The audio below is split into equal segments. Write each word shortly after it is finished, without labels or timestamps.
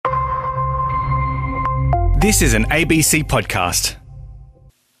This is an ABC podcast.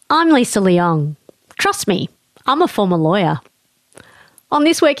 I'm Lisa Leong. Trust me, I'm a former lawyer. On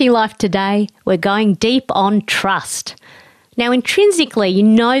This Working Life today, we're going deep on trust. Now, intrinsically, you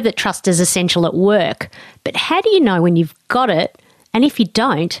know that trust is essential at work, but how do you know when you've got it? And if you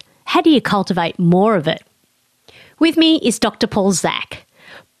don't, how do you cultivate more of it? With me is Dr. Paul Zak.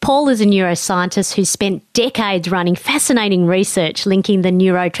 Paul is a neuroscientist who's spent decades running fascinating research linking the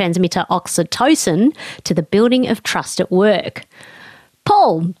neurotransmitter oxytocin to the building of trust at work.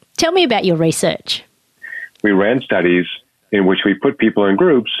 Paul, tell me about your research. We ran studies in which we put people in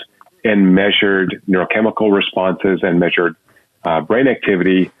groups and measured neurochemical responses and measured brain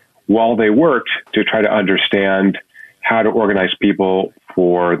activity while they worked to try to understand how to organize people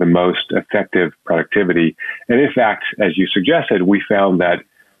for the most effective productivity. And in fact, as you suggested, we found that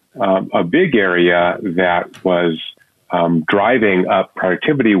a big area that was driving up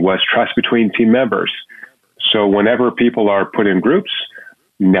productivity was trust between team members. So whenever people are put in groups,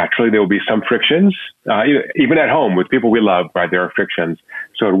 naturally there will be some frictions. Even at home with people we love, right, there are frictions.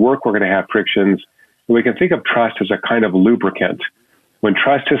 So at work, we're going to have frictions. We can think of trust as a kind of lubricant. When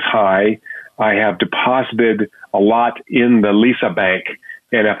trust is high, I have deposited a lot in the Lisa bank.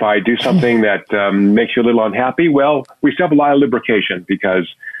 And if I do something that makes you a little unhappy, well, we still have a lot of lubrication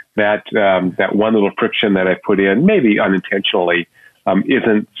because that one little friction that I put in, maybe unintentionally,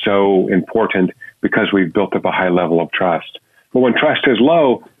 isn't so important because we've built up a high level of trust. But when trust is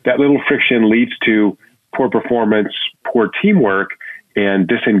low, that little friction leads to poor performance, poor teamwork, and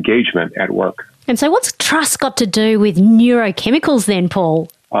disengagement at work. And so what's trust got to do with neurochemicals then, Paul?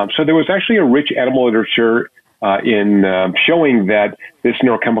 So there was actually a rich animal literature in showing that this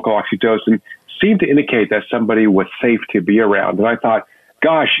neurochemical oxytocin seemed to indicate that somebody was safe to be around. And I thought,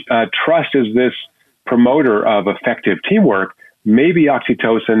 gosh, trust is this promoter of effective teamwork. Maybe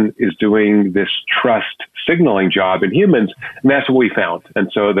oxytocin is doing this trust signaling job in humans, and that's what we found. And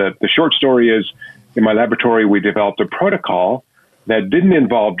so the short story is, in my laboratory, we developed a protocol that didn't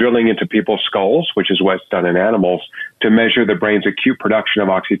involve drilling into people's skulls, which is what's done in animals, to measure the brain's acute production of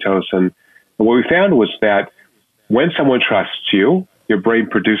oxytocin. And what we found was that when someone trusts you, your brain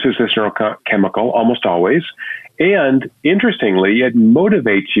produces this neurochemical almost always. And interestingly, it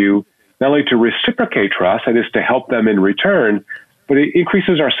motivates you not only to reciprocate trust, that is to help them in return, but it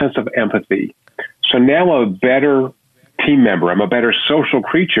increases our sense of empathy. So now I'm a better team member. I'm a better social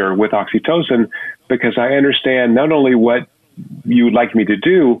creature with oxytocin because I understand not only what you would like me to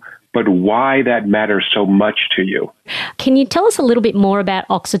do, but why that matters so much to you. Can you tell us a little bit more about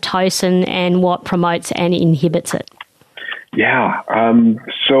oxytocin and what promotes and inhibits it? Yeah.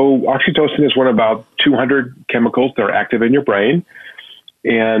 So oxytocin is one of about 200 chemicals that are active in your brain.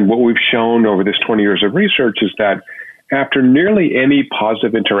 And what we've shown over this 20 years of research is that after nearly any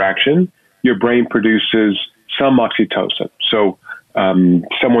positive interaction, your brain produces some oxytocin. So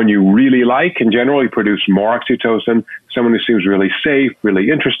someone you really like, in general, you produce more oxytocin. Someone who seems really safe, really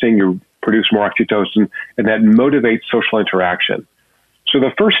interesting, you produce more oxytocin, and that motivates social interaction. So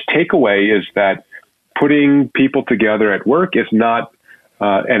the first takeaway is that putting people together at work is not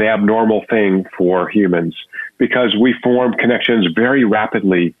an abnormal thing for humans because we form connections very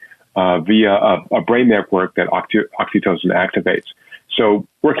rapidly via a brain network that oxytocin activates. So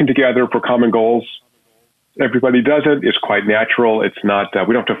working together for common goals, everybody does it. It's quite natural. It's not,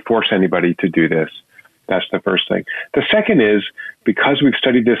 we don't have to force anybody to do this. That's the first thing. The second is, because we've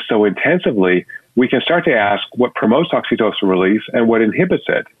studied this so intensively, we can start to ask what promotes oxytocin release and what inhibits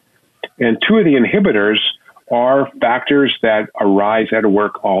it. And two of the inhibitors are factors that arise at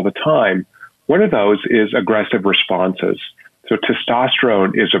work all the time. One of those is aggressive responses. So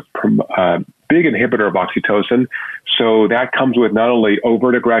testosterone is a big inhibitor of oxytocin. So that comes with not only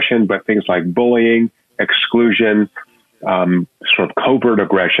overt aggression, but things like bullying, exclusion, sort of covert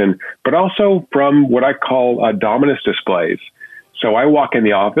aggression, but also from what I call dominance displays. So I walk in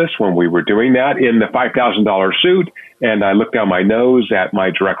the office when we were doing that in the $5,000 suit, and I look down my nose at my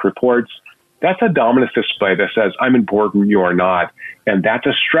direct reports. That's a dominance display that says, I'm important, you are not. And that's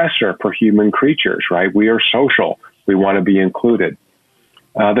a stressor for human creatures, right? We are social. We want to be included.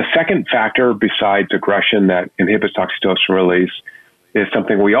 The second factor besides aggression that inhibits oxytocin release is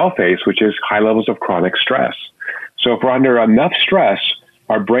something we all face, which is high levels of chronic stress. So if we're under enough stress,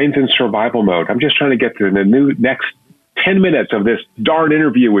 our brain's in survival mode. I'm just trying to get through the next 10 minutes of this darn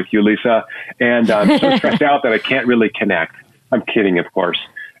interview with you, Lisa, and I'm so stressed out that I can't really connect. I'm kidding, of course.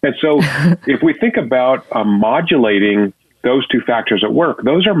 And so if we think about modulating those two factors at work,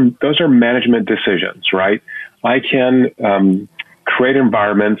 those are management decisions, right? I can create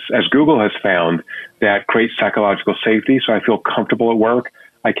environments, as Google has found, that create psychological safety so I feel comfortable at work.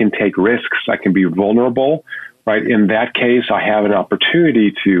 I can take risks. I can be vulnerable, right? In that case, I have an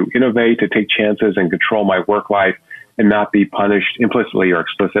opportunity to innovate, to take chances and control my work life and not be punished implicitly or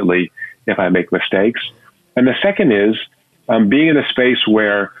explicitly if I make mistakes. And the second is being in a space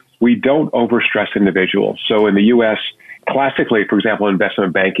where we don't overstress individuals. So in the U.S., classically, for example,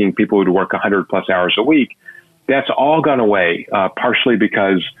 investment banking, people would work 100 plus hours a week. That's all gone away, partially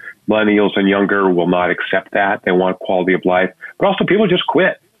because millennials and younger will not accept that. They want quality of life, but also people just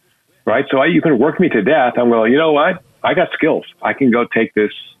quit, right? So you can work me to death. I'm going, you know what? I got skills. I can go take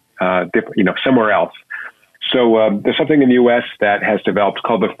this somewhere else. So there's something in the U.S. that has developed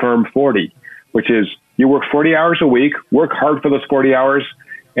called the Firm 40, which is you work 40 hours a week, work hard for those 40 hours,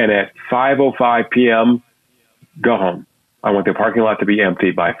 and at 5:05 p.m., go home. I want the parking lot to be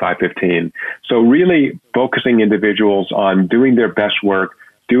empty by 5:15. So really focusing individuals on doing their best work,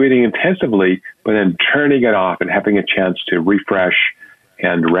 doing it intensively, but then turning it off and having a chance to refresh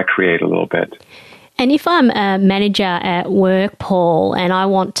and recreate a little bit. And if I'm a manager at work, Paul, and I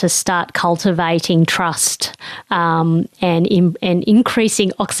want to start cultivating trust and increasing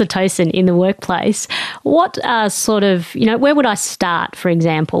oxytocin in the workplace, what where would I start, for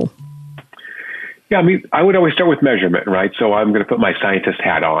example? Yeah, I mean, I would always start with measurement, right? So I'm going to put my scientist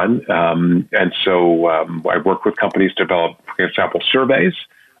hat on. And so I work with companies to develop, for example, surveys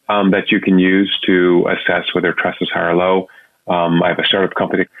that you can use to assess whether trust is high or low. I have a startup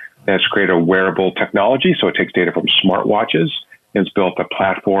company that's created a wearable technology. So it takes data from smartwatches and it's built a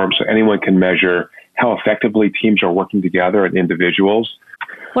platform so anyone can measure how effectively teams are working together and individuals.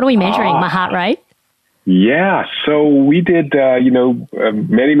 What are we measuring? My heart rate? Yeah. So we did,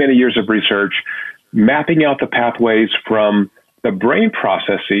 many, many years of research mapping out the pathways from the brain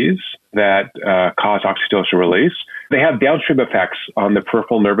processes that cause oxytocin release. They have downstream effects on the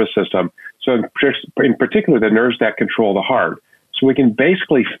peripheral nervous system. So in particular, the nerves that control the heart. So we can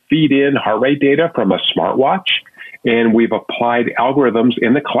basically feed in heart rate data from a smartwatch, and we've applied algorithms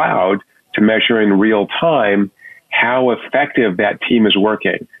in the cloud to measure in real time how effective that team is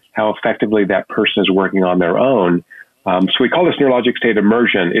working, how effectively that person is working on their own. So we call this neurologic state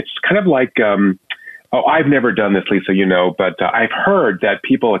immersion. It's kind of like, I've never done this, Lisa, but I've heard that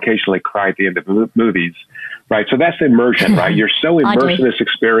people occasionally cry at the end of movies, right? So that's immersion, right? You're so immersed in this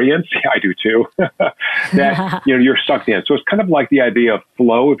experience. Yeah, I do too. that, you're sucked in. So it's kind of like the idea of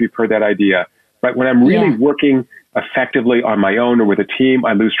flow, if you've heard that idea, right? When I'm really working effectively on my own or with a team,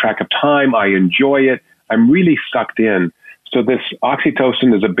 I lose track of time. I enjoy it. I'm really sucked in. So this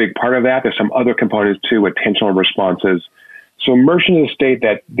oxytocin is a big part of that. There's some other components too, attentional responses. So immersion is a state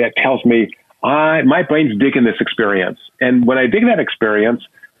that tells me my brain's digging this experience. And when I dig that experience,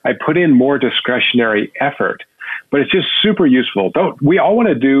 I put in more discretionary effort. But it's just super useful. We all want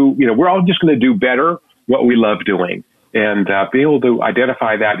to do, we're all just going to do better what we love doing. And be able to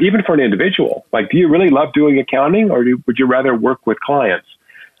identify that, even for an individual. Like, do you really love doing accounting, or would you rather work with clients?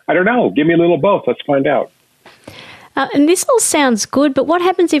 I don't know. Give me a little of both. Let's find out. And this all sounds good, but what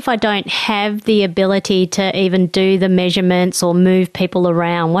happens if I don't have the ability to even do the measurements or move people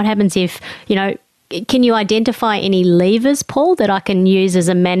around? What happens if, can you identify any levers, Paul, that I can use as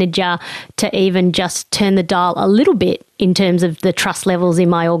a manager to even just turn the dial a little bit in terms of the trust levels in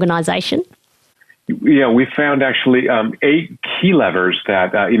my organization? Yeah, we found actually 8 key levers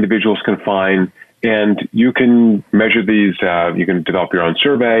that individuals can find, and you can measure these. You can develop your own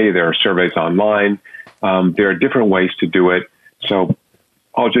survey. There are surveys online. There are different ways to do it. So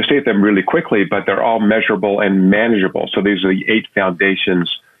I'll just state them really quickly, but they're all measurable and manageable. So these are the 8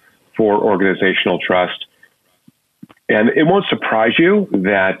 foundations for organizational trust. And it won't surprise you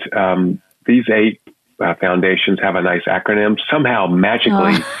that these 8 foundations have a nice acronym. Somehow,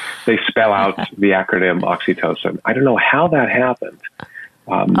 magically, they spell out the acronym oxytocin. I don't know how that happened.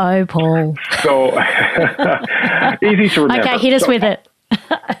 Paul. So easy to remember. Okay, hit us with it.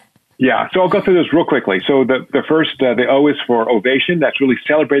 Yeah, so I'll go through this real quickly. So the first, the O is for ovation. That's really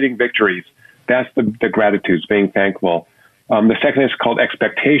celebrating victories. That's the gratitudes, being thankful. The second is called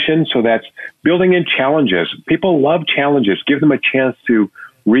expectation. So that's building in challenges. People love challenges. Give them a chance to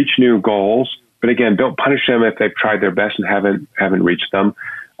reach new goals. But again, don't punish them if they've tried their best and haven't reached them.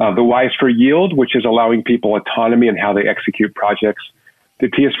 The Y is for yield, which is allowing people autonomy in how they execute projects. The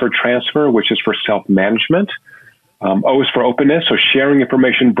T is for transfer, which is for self-management. O is for openness, so sharing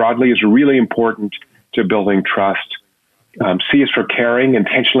information broadly is really important to building trust. C is for caring,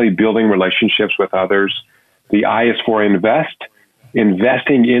 intentionally building relationships with others. The I is for invest,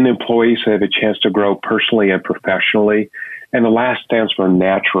 investing in employees so they have a chance to grow personally and professionally. And the last stands for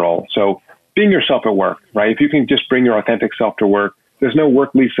natural, so being yourself at work, right? If you can just bring your authentic self to work, there's no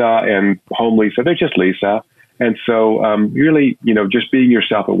work Lisa and home Lisa, they're just Lisa. And so really, just being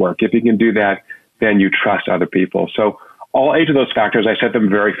yourself at work. If you can do that, then you trust other people. So all 8 of those factors, I said them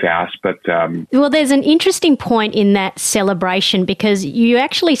very fast, but... Well, there's an interesting point in that celebration, because you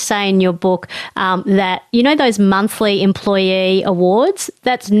actually say in your book that, those monthly employee awards,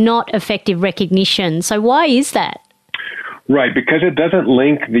 that's not effective recognition. So why is that? Right, because it doesn't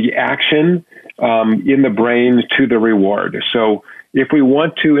link the action in the brain to the reward. So if we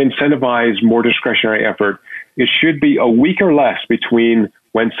want to incentivize more discretionary effort, it should be a week or less between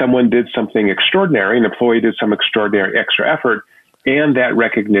when someone did something extraordinary, an employee did some extraordinary extra effort, and that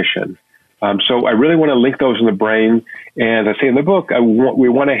recognition. So I really want to link those in the brain. And as I say in the book, we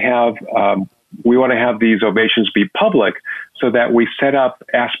want to have these ovations be public, so that we set up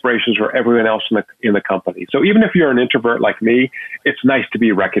aspirations for everyone else in the company. So even if you're an introvert like me, it's nice to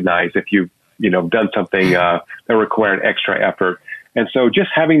be recognized if you've done something that required extra effort. And so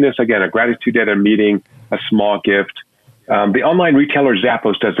just having this, again, a gratitude at a meeting, a small gift. The online retailer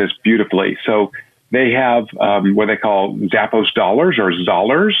Zappos does this beautifully. So they have what they call Zappos dollars or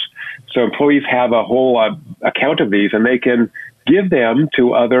Zollars. So employees have a whole account of these, and they can give them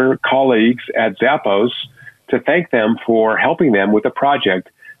to other colleagues at Zappos to thank them for helping them with a project.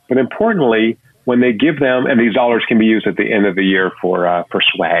 But importantly, when they give them, and these dollars can be used at the end of the year for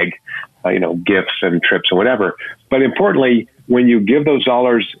swag, gifts and trips and whatever. But importantly, when you give those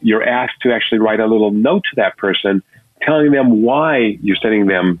dollars, you're asked to actually write a little note to that person telling them why you're sending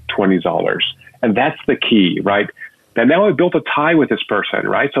them $20. And that's the key, right? And now I've built a tie with this person,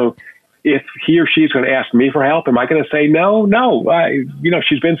 right? So if he or she's going to ask me for help, am I going to say, no,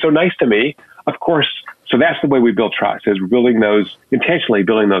 she's been so nice to me, of course. So that's the way we build trust, is intentionally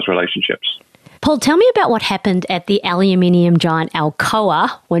building those relationships. Paul, tell me about what happened at the aluminium giant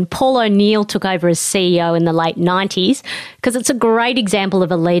Alcoa when Paul O'Neill took over as CEO in the late 90s, because it's a great example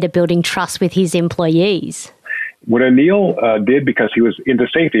of a leader building trust with his employees. What O'Neill did, because he was into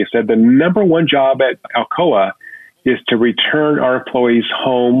safety, he said the number one job at Alcoa is to return our employees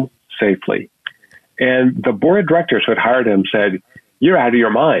home safely. And the board of directors who had hired him said, you're out of your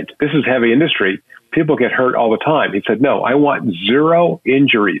mind. This is heavy industry. People get hurt all the time. He said, no, I want 0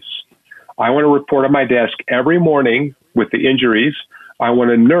 injuries. I want to report on my desk every morning with the injuries. I want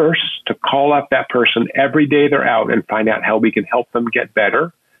a nurse to call up that person every day they're out and find out how we can help them get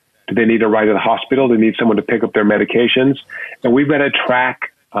better. Do they need a ride to the hospital? Do they need someone to pick up their medications? And we've got to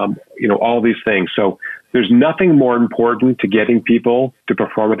track, all these things. So there's nothing more important to getting people to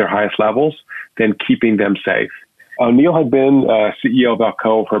perform at their highest levels than keeping them safe. O'Neill had been CEO of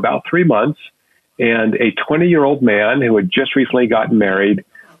Alcoa for about 3 months, and a 20-year-old man who had just recently gotten married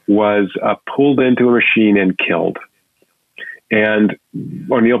was pulled into a machine and killed. And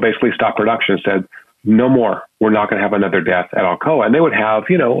O'Neill basically stopped production and said, no more. We're not going to have another death at Alcoa. And they would have,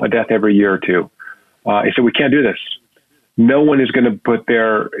 a death every year or two. He said, we can't do this. No one is going to put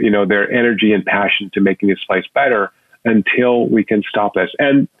their energy and passion to making this place better until we can stop this.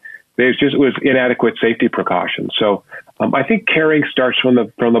 And it was inadequate safety precautions. So I think caring starts from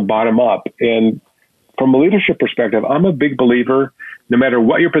the bottom up. And from a leadership perspective, I'm a big believer, no matter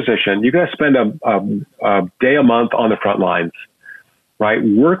what your position, you got to spend a day a month on the front lines. Right?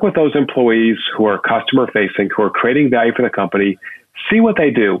 Work with those employees who are customer facing, who are creating value for the company, see what they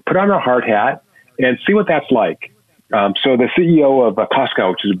do, put on a hard hat and see what that's like. So the CEO of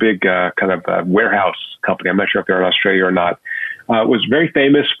Costco, which is a big kind of warehouse company, I'm not sure if they're in Australia or not, was very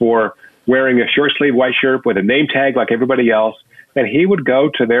famous for wearing a short sleeve white shirt with a name tag like everybody else. And he would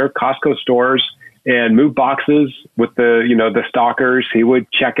go to their Costco stores and move boxes with the stockers. He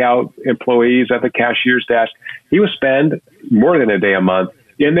would check out employees at the cashier's desk. He would spend more than a day a month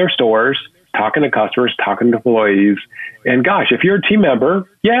in their stores, talking to customers, talking to employees. And gosh, if you're a team member,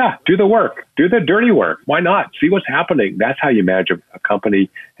 do the work, do the dirty work. Why not? See what's happening. That's how you manage a company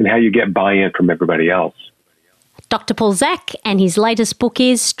and how you get buy-in from everybody else. Dr. Paul Zak, and his latest book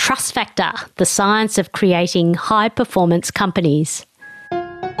is Trust Factor, The Science of Creating High-Performance Companies.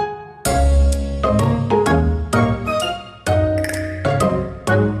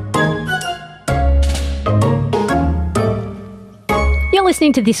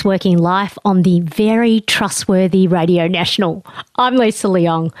 Listening to This Working Life on the very trustworthy Radio National. I'm Lisa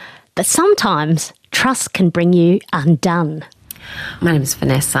Leong, but sometimes trust can bring you undone. My name is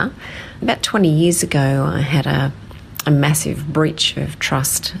Vanessa. About 20 years ago, I had a massive breach of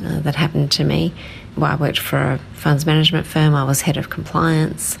trust that happened to me. Well, I worked for a funds management firm. I was head of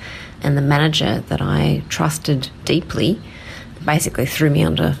compliance, and the manager that I trusted deeply basically threw me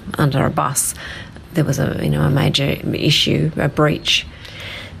under a bus. There was a major issue, a breach.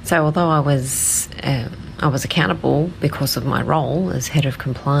 So although I was accountable because of my role as head of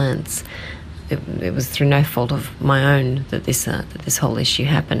compliance, it was through no fault of my own that this whole issue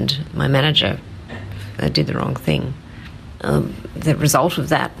happened. My manager did the wrong thing. The result of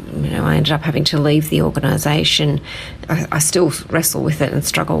that, I ended up having to leave the organisation. I still wrestle with it and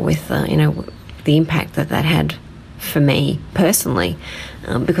struggle with, the impact that had for me personally,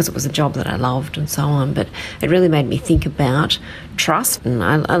 because it was a job that I loved and so on. But it really made me think about trust, and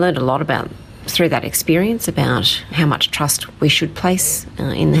I learned a lot through that experience about how much trust we should place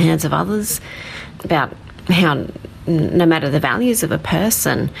in the hands of others, about how no matter the values of a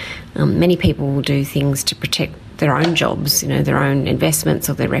person, many people will do things to protect their own jobs, their own investments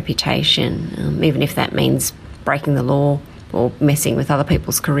or their reputation, even if that means breaking the law or messing with other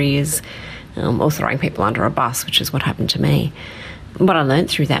people's careers, or throwing people under a bus, which is what happened to me. What I learned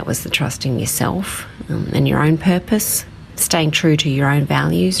through that was the trust in yourself and your own purpose, staying true to your own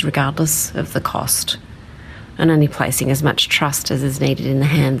values regardless of the cost, and only placing as much trust as is needed in the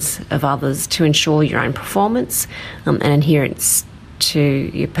hands of others to ensure your own performance and adherence to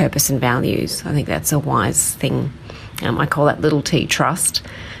your purpose and values. I think that's a wise thing. I call that little t trust,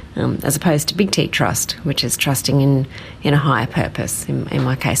 as opposed to big T trust, which is trusting in a higher purpose. In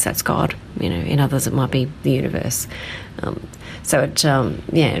my case, that's God. In others, it might be the universe. So it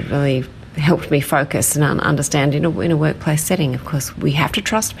really helped me focus and understand in a workplace setting. Of course, we have to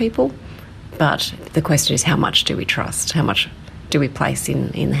trust people, but the question is, how much do we trust? How much do we place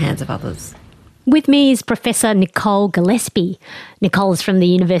in the hands of others? With me is Professor Nicole Gillespie. Nicole is from the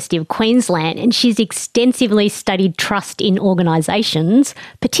University of Queensland, and she's extensively studied trust in organisations,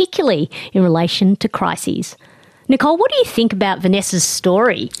 particularly in relation to crises. Nicole, what do you think about Vanessa's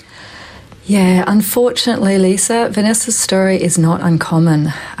story? Yeah, unfortunately, Lisa, Vanessa's story is not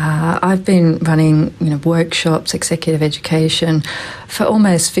uncommon. I've been running, workshops, executive education for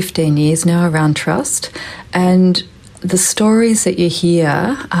almost 15 years now around trust, and the stories that you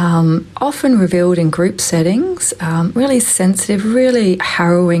hear, often revealed in group settings, really sensitive, really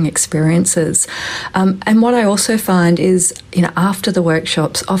harrowing experiences. And what I also find is, after the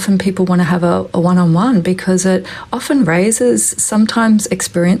workshops, often people want to have a one-on-one, because it often raises sometimes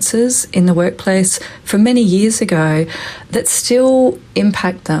experiences in the workplace from many years ago that still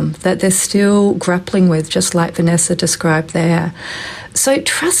impact them, that they're still grappling with, just like Vanessa described there. So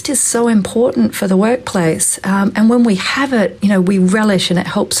trust is so important for the workplace, and when we have it, we relish and it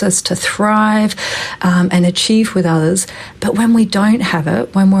helps us to thrive and achieve with others. But when we don't have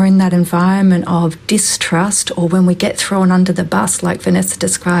it, when we're in that environment of distrust, or when we get thrown under the bus, like Vanessa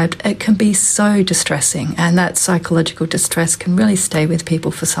described, it can be so distressing, and that psychological distress can really stay with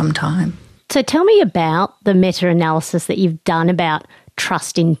people for some time. So tell me about the meta-analysis that you've done about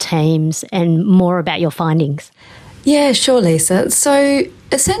trust in teams and more about your findings. Yeah, sure, Lisa. So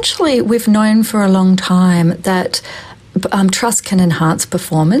essentially, we've known for a long time that trust can enhance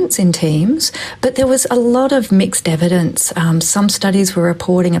performance in teams, but there was a lot of mixed evidence. Some studies were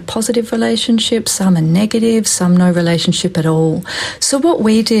reporting a positive relationship, some a negative, some no relationship at all. So what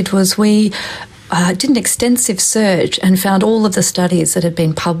we did was we did an extensive search and found all of the studies that had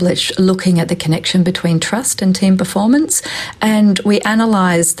been published looking at the connection between trust and team performance. And we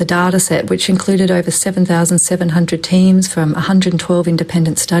analysed the data set, which included over 7,700 teams from 112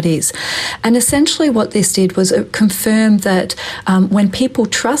 independent studies. And essentially what this did was it confirmed that when people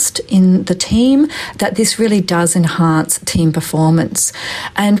trust in the team, that this really does enhance team performance.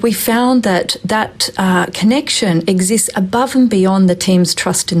 And we found that connection exists above and beyond the team's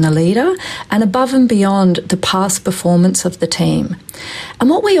trust in the leader, and above and beyond the past performance of the team.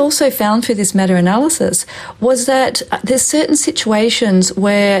 And what we also found through this meta-analysis was that there's certain situations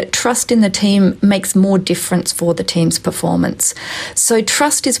where trust in the team makes more difference for the team's performance. So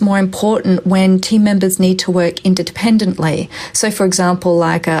trust is more important when team members need to work independently. So for example,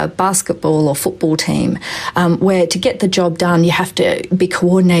 like a basketball or football team, where to get the job done, you have to be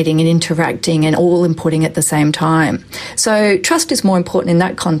coordinating and interacting and all inputting at the same time. So trust is more important in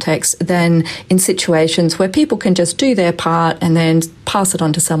that context than in situations where people can just do their part and then pass it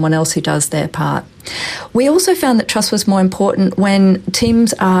on to someone else who does their part. We also found that trust was more important when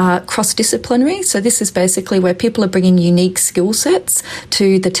teams are cross-disciplinary. So this is basically where people are bringing unique skill sets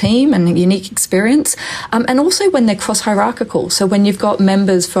to the team and unique experience, and also when they're cross-hierarchical. So when you've got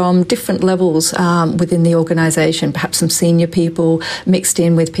members from different levels within the organisation, perhaps some senior people mixed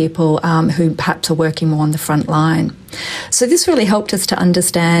in with people who perhaps are working more on the front line. So this really helped us to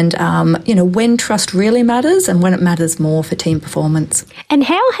understand, when trust really matters and when it matters more for team performance. And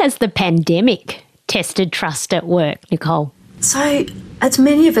how has the pandemic tested trust at work, Nicole? So, as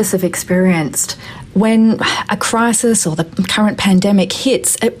many of us have experienced, when a crisis or the current pandemic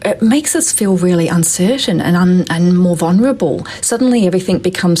hits, it makes us feel really uncertain and more vulnerable. Suddenly everything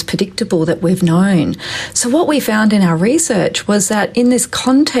becomes predictable that we've known. So what we found in our research was that in this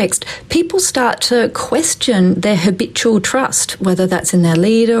context, people start to question their habitual trust, whether that's in their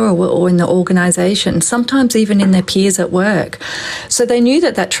leader or in the organisation, sometimes even in their peers at work. So they knew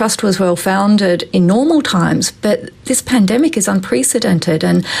that trust was well founded in normal times, but this pandemic is unprecedented.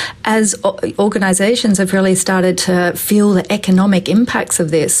 And as organisations have really started to feel the economic impacts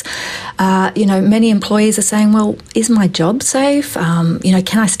of this, many employees are saying, well, is my job safe?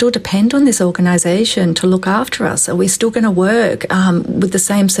 Can I still depend on this organisation to look after us? Are we still going to work with the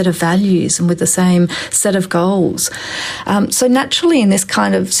same set of values and with the same set of goals? So naturally in this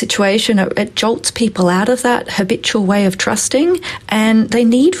kind of situation, it jolts people out of that habitual way of trusting, and they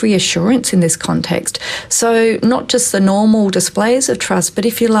need reassurance in this context. So not just the normal displays of trust, but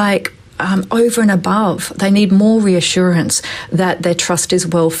if you like, over and above, they need more reassurance that their trust is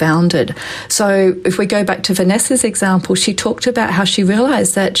well-founded. So if we go back to Vanessa's example, she talked about how she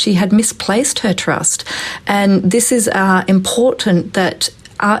realised that she had misplaced her trust. And this is important that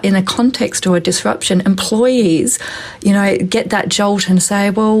in a context or a disruption, employees, get that jolt and say,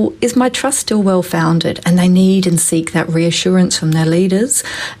 well, is my trust still well-founded? And they need and seek that reassurance from their leaders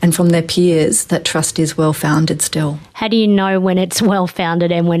and from their peers that trust is well-founded still. How do you know when it's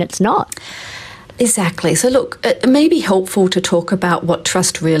well-founded and when it's not? Exactly. So look, it may be helpful to talk about what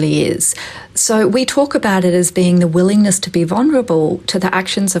trust really is. So we talk about it as being the willingness to be vulnerable to the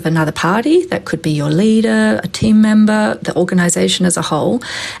actions of another party. That could be your leader, a team member, the organisation as a whole.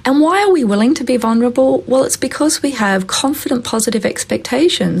 And why are we willing to be vulnerable? Well, it's because we have confident, positive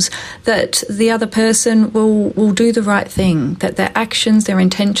expectations that the other person will do the right thing, that their actions, their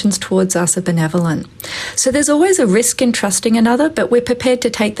intentions towards us are benevolent. So there's always a risk in trusting another, but we're prepared to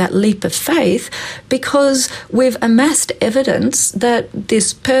take that leap of faith because we've amassed evidence that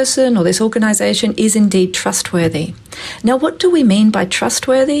this person or this organisation is indeed trustworthy. Now, what do we mean by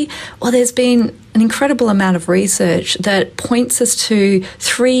trustworthy? Well, there's been an incredible amount of research that points us to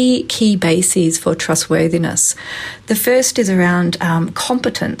 3 key bases for trustworthiness. The first is around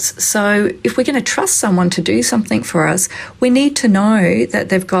competence. So if we're going to trust someone to do something for us, we need to know that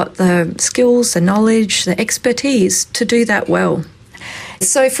they've got the skills, the knowledge, the expertise to do that well.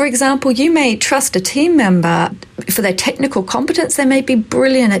 So, for example, you may trust a team member for their technical competence. They may be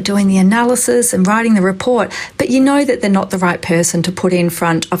brilliant at doing the analysis and writing the report, but you know that they're not the right person to put in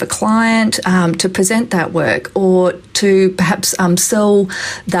front of a client to present that work or to perhaps sell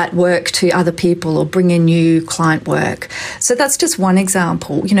that work to other people or bring in new client work. So that's just one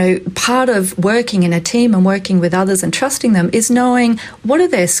example. Part of working in a team and working with others and trusting them is knowing what are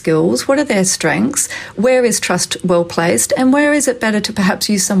their skills, what are their strengths, where is trust well placed, and where is it better to perhaps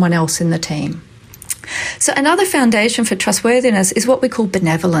use someone else in the team. So another foundation for trustworthiness is what we call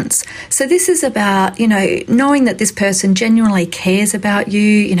benevolence. So this is about, knowing that this person genuinely cares about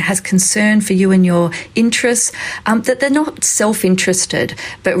you, has concern for you and your interests, that they're not self-interested,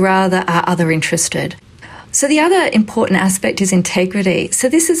 but rather are other-interested. So the other important aspect is integrity. So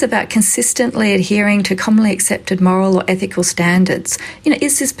this is about consistently adhering to commonly accepted moral or ethical standards.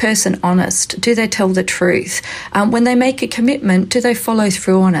 Is this person honest? Do they tell the truth? When they make a commitment, do they follow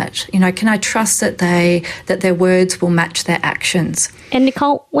through on it? Can I trust that their words will match their actions? And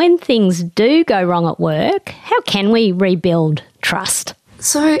Nicole, when things do go wrong at work, how can we rebuild trust?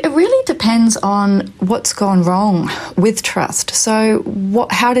 So it really depends on what's gone wrong with trust. So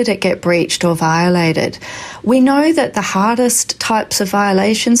how did it get breached or violated? We know that the hardest types of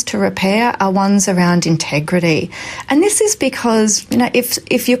violations to repair are ones around integrity. And this is because,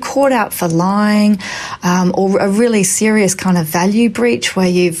 if you're caught out for lying or a really serious kind of value breach where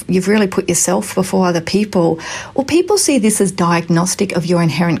you've really put yourself before other people, well, people see this as diagnostic of your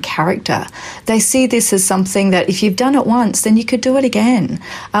inherent character. They see this as something that if you've done it once, then you could do it again.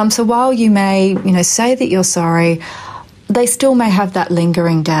 So while you may, say that you're sorry, they still may have that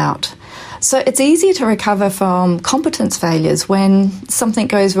lingering doubt. So it's easier to recover from competence failures when something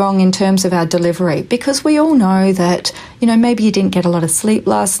goes wrong in terms of our delivery, because we all know that, maybe you didn't get a lot of sleep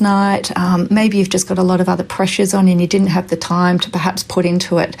last night, maybe you've just got a lot of other pressures on and you didn't have the time to perhaps put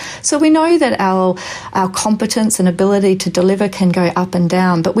into it. So we know that our competence and ability to deliver can go up and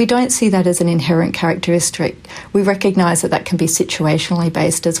down, but we don't see that as an inherent characteristic. We recognise that can be situationally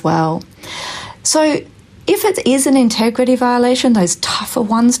based as well. So If it is an integrity violation, those tougher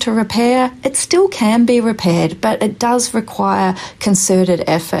ones to repair, it still can be repaired, but it does require concerted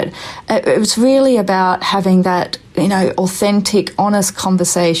effort. It was really about having that, authentic, honest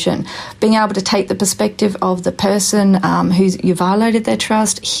conversation, being able to take the perspective of the person who you violated their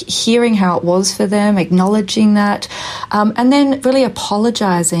trust, hearing how it was for them, acknowledging that, and then really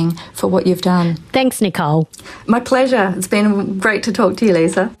apologising for what you've done. Thanks, Nicole. My pleasure. It's been great to talk to you,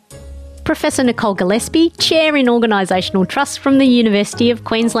 Lisa. Professor Nicole Gillespie, Chair in Organisational Trust from the University of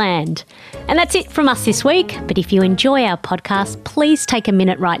Queensland. And that's it from us this week. But if you enjoy our podcast, please take a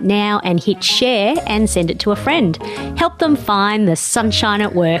minute right now and hit share and send it to a friend. Help them find the sunshine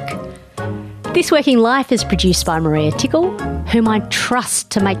at work. This Working Life is produced by Maria Tickle, whom I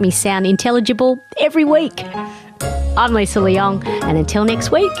trust to make me sound intelligible every week. I'm Lisa Leong, and until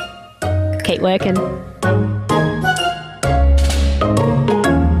next week, keep working.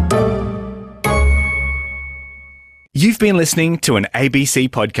 You've been listening to an ABC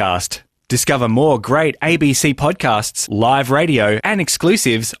podcast. Discover more great ABC podcasts, live radio, and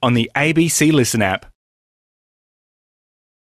exclusives on the ABC Listen app.